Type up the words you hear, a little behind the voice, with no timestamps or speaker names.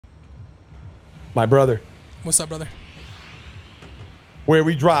My brother. What's up, brother? Where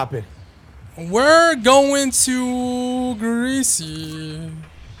we dropping? We're going to Greasy.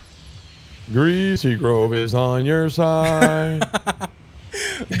 Greasy Grove is on your side.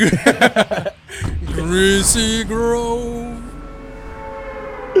 Greasy Grove.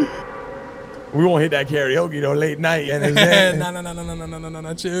 We won't hit that karaoke though late night.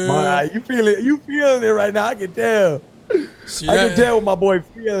 No, chill. You feeling it right now? I can tell. I can tell my boy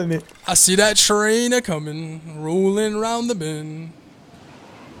feeling it. I see that train a coming, rolling round the bend.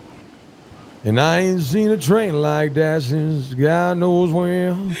 And I ain't seen a train like that since God knows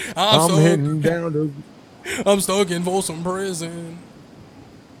when. I'm heading down to. I'm stuck in Folsom Prison.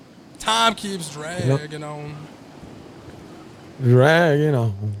 Time keeps dragging on. Dragging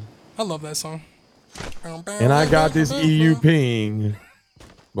on. I love that song. And I got this EU ping,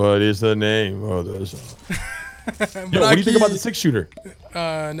 but it's the name of the song. Yo, what do you think about the 6-shooter?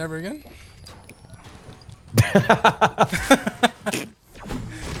 Never again.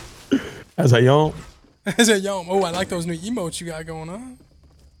 As a young. Oh, I like those new emotes you got going on.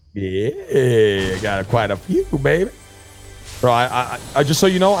 Yeah, got quite a few, baby. Bro, I just so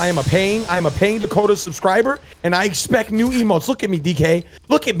you know, I am a paying dakotaz subscriber, and I expect new emotes. Look at me, DK.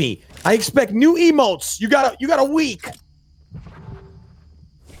 Look at me. I expect new emotes. You got a week.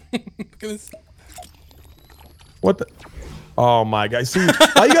 Look at this. What the? Oh my God! See,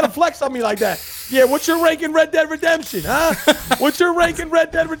 why you gotta flex on me like that? Yeah, what's your rank in Red Dead Redemption, huh? What's your rank in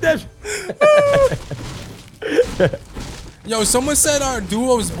Red Dead Redemption? Yo, someone said our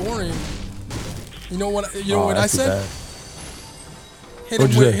duo is boring. You know what? You know what I said?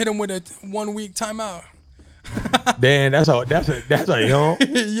 Hit him with a 1 week timeout. Damn, that's a young.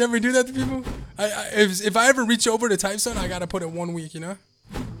 You ever do that to people? If I ever reach over to type something, I gotta put it 1 week. You know.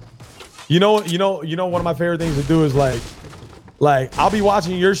 You know. One of my favorite things to do is like I'll be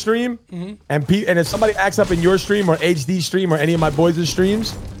watching your stream, and if somebody acts up in your stream or HD stream or any of my boys'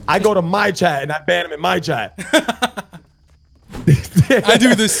 streams, I go to my chat and I ban them in my chat. I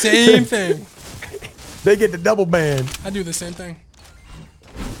do the same thing. They get the double ban. I do the same thing.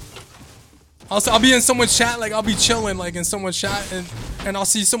 I'll be in someone's chat, like I'll be chilling like in someone's chat, and I'll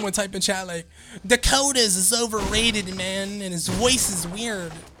see someone type in chat like, dakotaz is overrated, man, and his voice is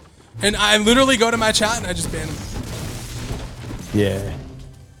weird. And I literally go to my chat and I just ban him. Yeah.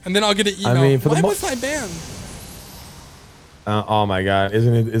 And then I'll get an email. I mean, why was I banned? Oh my God,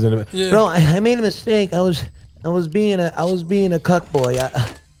 isn't it? Yeah. Bro, I made a mistake. I was being a cuck boy.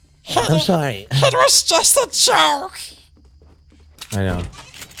 I'm sorry. It was just a joke. I know.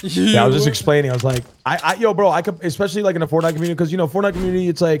 Yeah, I was just explaining. I was like, yo, bro, I could, especially like in the Fortnite community, because Fortnite community,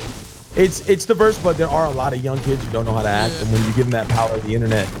 it's like, it's diverse, but there are a lot of young kids who don't know how to act, and when you give them that power of the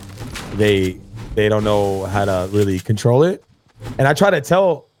internet, they don't know how to really control it. And I try to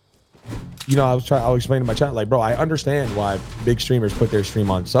tell, I was explaining to my chat, like, bro, I understand why big streamers put their stream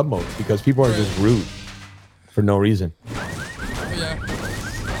on sub mode, because people are just rude for no reason. Yeah.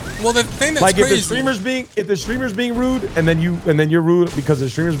 Well, the thing that's like crazy, if the streamer's being rude, and then you're rude because the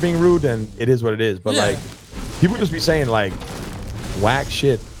streamer's being rude, then it is what it is. But like, people just be saying like whack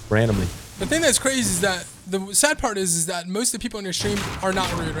shit randomly. The thing that's crazy is that the sad part is that most of the people on your stream are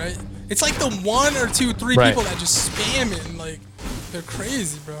not rude, right? It's like the 1 or 2, 3 people that just spam it and like they're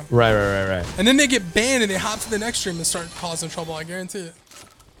crazy, bro. Right. And then they get banned and they hop to the next stream and start causing trouble. I guarantee it.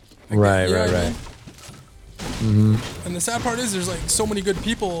 Like, right. And the sad part is there's like so many good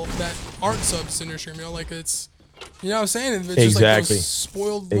people that aren't subs in your stream, like it's, you know what I'm saying? It's just like those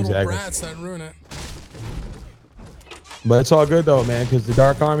spoiled little brats that ruin it. But it's all good though, man, because the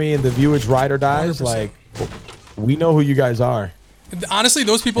Dark Army and the viewers ride or dies, 100%. Like, we know who you guys are. Honestly,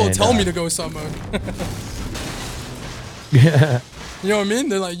 those people tell me to go sub mode. Yeah. You know what I mean?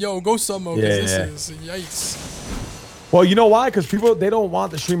 They're like, yo, go sub mode, because this is yikes. Well, you know why? Because people, they don't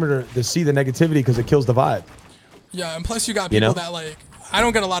want the streamer to see the negativity because it kills the vibe. Yeah, and plus you got people that like, I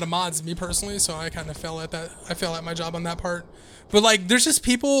don't get a lot of mods, me personally, so I kind of fail at that. I fail at my job on that part. But like, there's just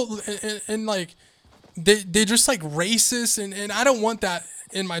people and like, they just like racist, and I don't want that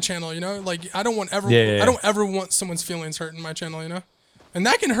in my channel, Like, I don't want I don't ever want someone's feelings hurt in my channel, And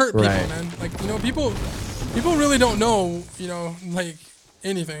that can hurt people, man. Like, people really don't know, like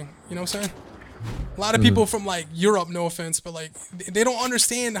anything, you know what I'm saying? A lot of people from like Europe, no offense, but like they don't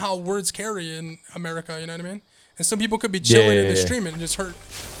understand how words carry in America, you know what I mean? And some people could be chilling in the stream and just hurt.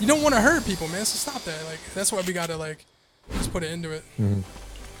 You don't want to hurt people, man, so stop that. Like, that's why we gotta like just put it into it.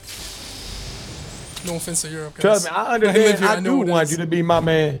 No offense to Europe, guys. Trust me, I understand. I do want you to be my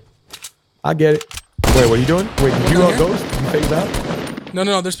man. I get it. Wait, what are you doing? Wait, did you ghost? Did you phase out?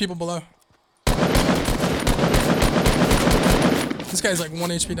 No, there's people below. This guy's like 1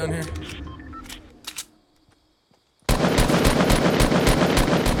 HP down here.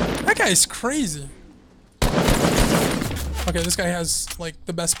 guy's crazy. Okay, this guy has like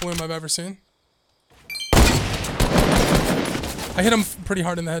the best bloom I've ever seen. I hit him pretty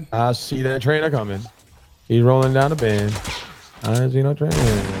hard in the head. I see that trainer coming. He's rolling down the bend. I see no train.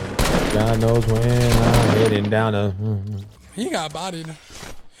 God knows when I'm heading down the. He got bodied.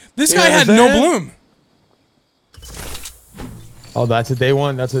 This guy had no bloom. Oh, that's a day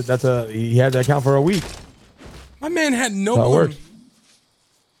one. That's a. He had that account for a week. My man had no bloom. Works.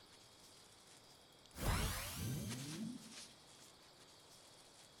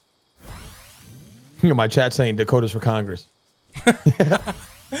 My chat saying Dakotas for Congress.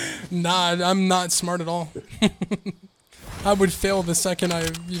 Nah, I'm not smart at all. I would fail the second I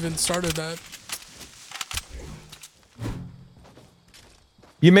even started that.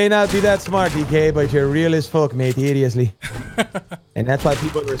 You may not be that smart, DK, but you're real as fuck, mate. Seriously. And that's why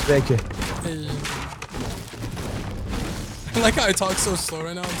people respect you. Hey. I like how I talk so slow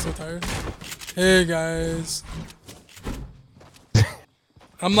right now. I'm so tired. Hey, guys.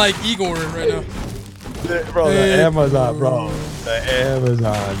 I'm like Igor right now. Bro, the Amazon, bro. The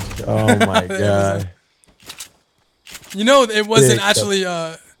Amazon. Oh my god. You know, it wasn't actually you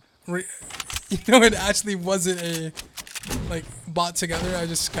know, it actually wasn't a like bot together. I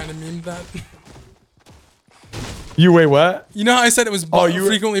just kind of memed that. You wait, what? You know how I said it was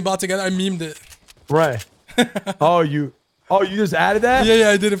frequently bot together? I memed it. Right. you just added that? Yeah,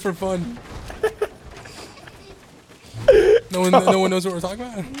 I did it for fun. No one knows what we're talking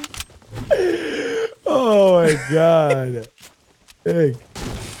about. Oh my god. Hey.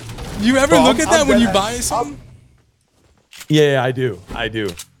 You ever look at that when you buy something? Yeah, I do.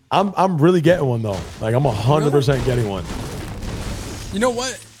 I'm really getting one though. Like I'm 100% getting one. You know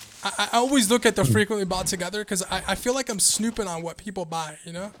what? I always look at the frequently bought together because I feel like I'm snooping on what people buy,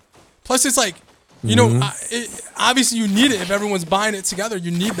 you know? Plus it's like, you know, obviously you need it. If everyone's buying it together,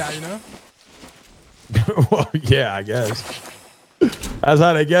 you need that, you know? Well, yeah, I guess. That's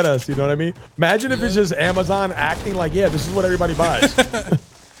how they get us, you know what I mean? Imagine if it's just Amazon acting like, yeah, this is what everybody buys.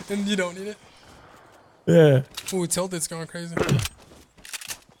 And you don't need it? Yeah. Ooh, Tilted's going crazy.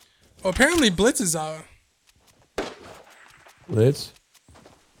 Oh, apparently Blitz is out. Blitz?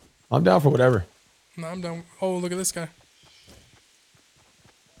 I'm down for whatever. No, I'm down. Oh, look at this guy.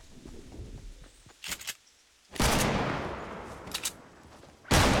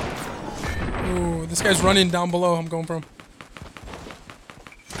 Ooh, this guy's running down below. I'm going for him.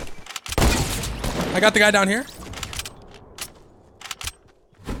 I got the guy down here.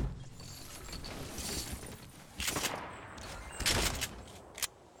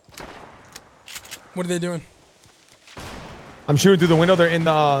 What are they doing? I'm shooting through the window. They're in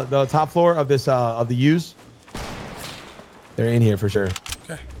the top floor of this of the U's. They're in here for sure.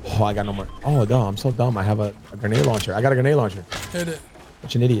 Okay. Oh, I got no more. Oh, no, I'm so dumb. I have a grenade launcher. I got a grenade launcher. Hit it.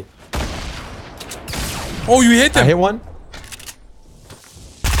 Such an idiot. Oh, you hit him. I hit one.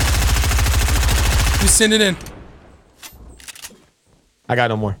 You send it in. I got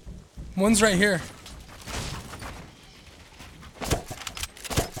no more. One's right here.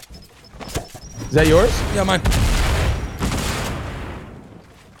 Is that yours? Yeah, mine.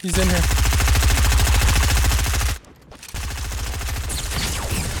 He's in here.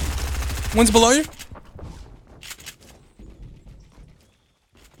 One's below you.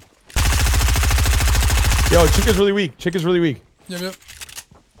 Yo, Chick is really weak. Chick is really weak. Yep.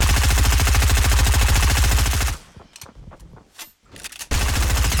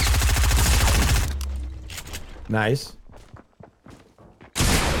 Nice.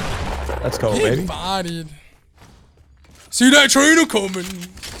 Let's go, He baby. bodied. See that trainer coming.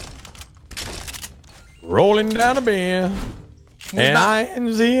 Rolling down the bend. And I am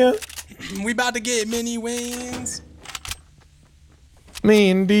here. We about to get many wins. Me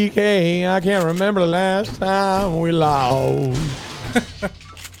and DK, I can't remember the last time we lost.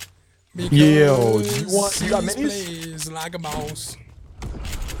 Because yo, you got minis? plays like a boss.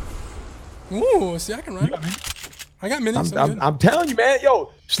 Ooh, see, I can run. I got minis. I'm telling you, man.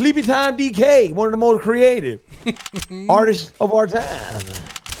 Yo, Sleepy Time DK, one of the most creative artists of our time.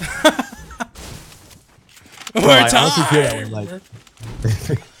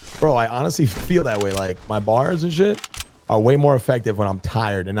 Bro, I honestly feel that way. Like my bars and shit are way more effective when I'm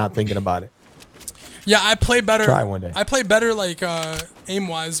tired and not thinking about it. Yeah, I play better. Try one day. I play better like aim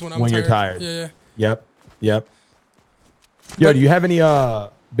wise when I'm tired. You're tired. Yeah. Yep. Yo, do you have any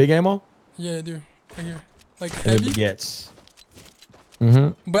big ammo? Yeah, I do. Right here. Like heavy. Gets.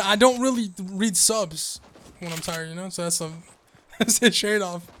 But I don't really read subs when I'm tired, you know? So that's a trade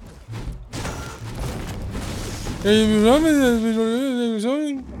off.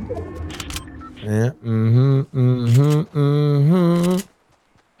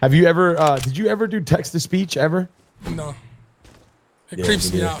 Yeah. Have you ever? Did you ever do text to speech ever? No. It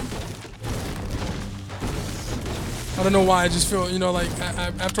creeps me out. I don't know why. I just feel, you know, like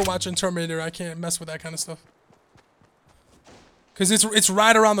after watching Terminator, I can't mess with that kind of stuff. Cause it's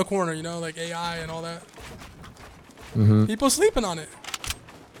right around the corner, you know, like AI and all that. People sleeping on it.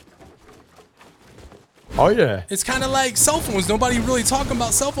 Oh yeah. It's kind of like cell phones. Nobody really talking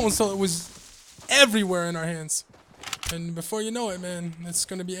about cell phones until it was everywhere in our hands. And before you know it, man, it's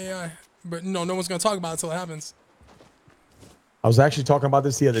gonna be AI. But no one's gonna talk about it until it happens. I was actually talking about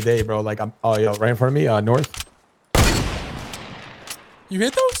this the other day, bro. Like oh yeah, right in front of me, north. You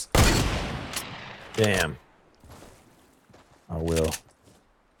hit those? Damn. I will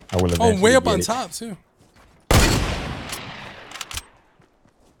eventually. Oh, way up get on it. top too.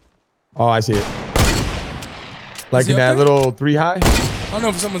 Oh, I see it. Like he in up that there? little 3 high. I don't know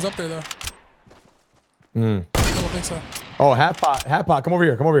if someone's up there though. I don't think so. Oh, half pot. Come over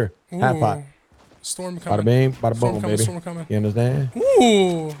here. Half pot. Ooh. Storm coming. Bada bing, bada Storm boom, coming, baby. storm coming. You understand?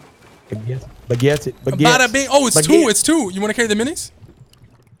 Ooh. Baguette. Bada bing. Oh, it's two. It's two. You want to carry the minis?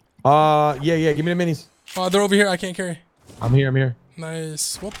 Yeah. Give me the minis. Oh, they're over here. I can't carry. I'm here.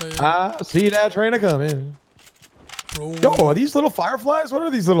 Nice. We'll play. See that trainer coming. Roll. Yo, are these little fireflies? What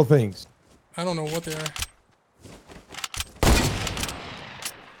are these little things? I don't know what they are.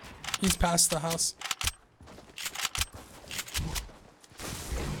 He's past the house.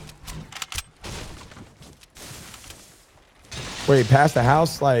 Wait, past the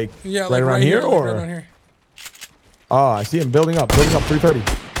house, like Yeah, right like around here, or? right around here. Oh, I see him building up 330.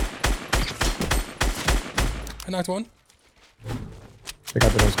 I knocked one. Pick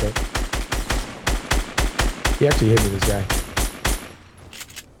out the nose scope. He actually hit me, this guy.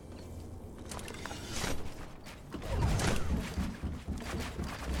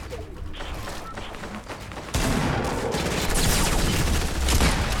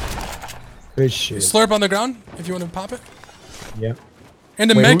 Good shit. Slurp on the ground if you want to pop it. Yeah. And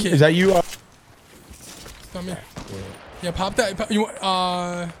the Wait, med who, kit. is that you? Not me. Yeah, pop that. You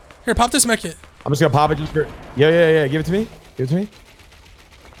here, pop this med kit. I'm just gonna pop it. Just for, yeah. Give it to me.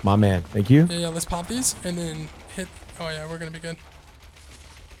 My man. Thank you. Yeah. Let's pop these and then hit. Oh yeah, we're gonna be good.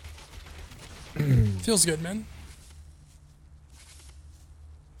 Feels good, man.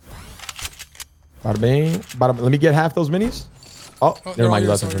 Bada bing. Bada, let me get half those minis. Oh, never mind. You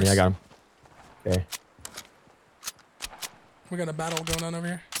left them for me. I got them. Okay. We got a battle going on over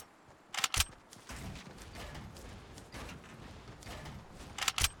here.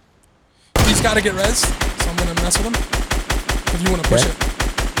 He's got to get res, so I'm gonna mess with him. If you want to push it.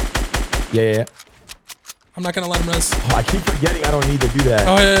 Yeah. I'm not gonna let him res. Oh, I keep forgetting I don't need to do that.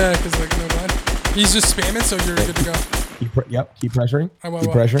 Oh yeah, because like no glad. He's just spamming, so you're good to go. Keep pressuring. I will.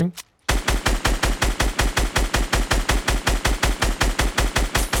 Keep pressuring.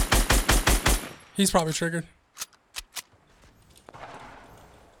 He's probably triggered.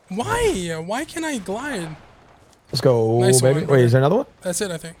 Why? Why can't I glide? Let's go, Nice baby. one. Wait, is there another one? That's it,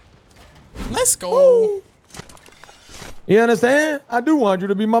 I think. Let's go. Woo. You understand? I do want you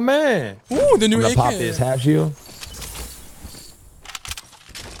to be my man. Ooh, the new I'm gonna AK. pop this half shield.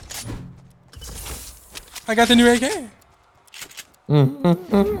 I got the new AK.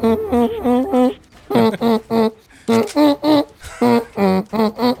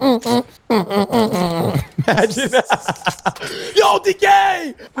 Imagine that. Yo, DK!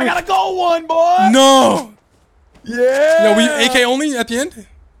 I got a gold one, boy! No. Yeah! Yo, we AK only at the end?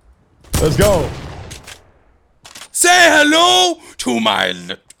 Let's go. Say hello to my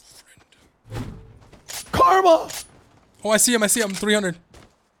little friend. Karma! Oh, I see him. 300.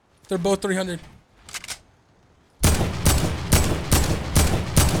 They're both 300.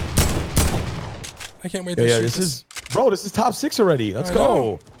 I can't wait to shoot this. Bro, this is top 6 already. Let's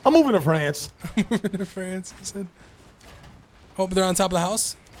go. I'm moving to France. I'm moving to France, he said. Hope they're on top of the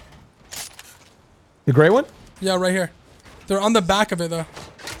house. The gray one? Yeah, right here. They're on the back of it, though.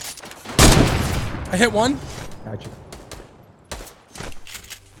 I hit one. Got you.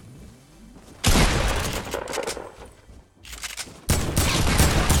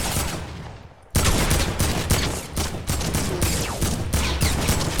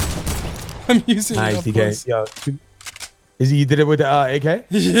 I'm using Nice, it up DK. close. Yo, you did it with the AK?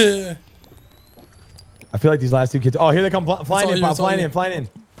 Yeah. I feel like these last 2 kids. Oh, here they come flying in. you, Flying you. in. Flying in.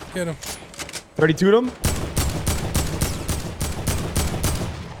 Get him. 32 of them.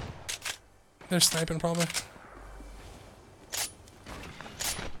 They're sniping, probably.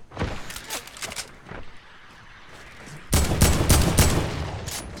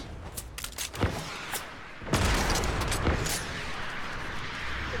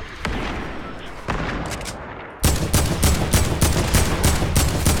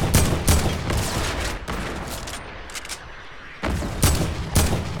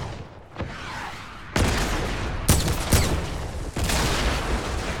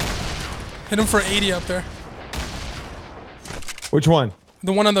 Hit him for 80 up there. Which one?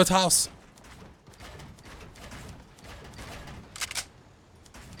 The one on the house.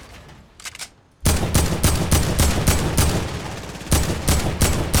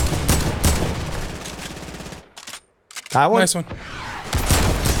 That one? Nice one.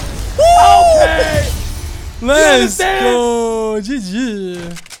 Okay. Let's go. GG.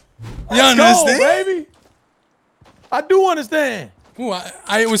 You understand? Go, baby. I do understand. Ooh,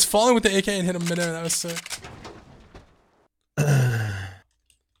 I was falling with the AK and hit him midair. That was sick.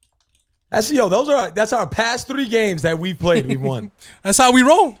 That's our past 3 games that we've played. We won. That's how we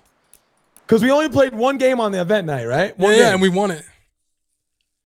roll. Because we only played one game on the event night, right? One game. And we won it.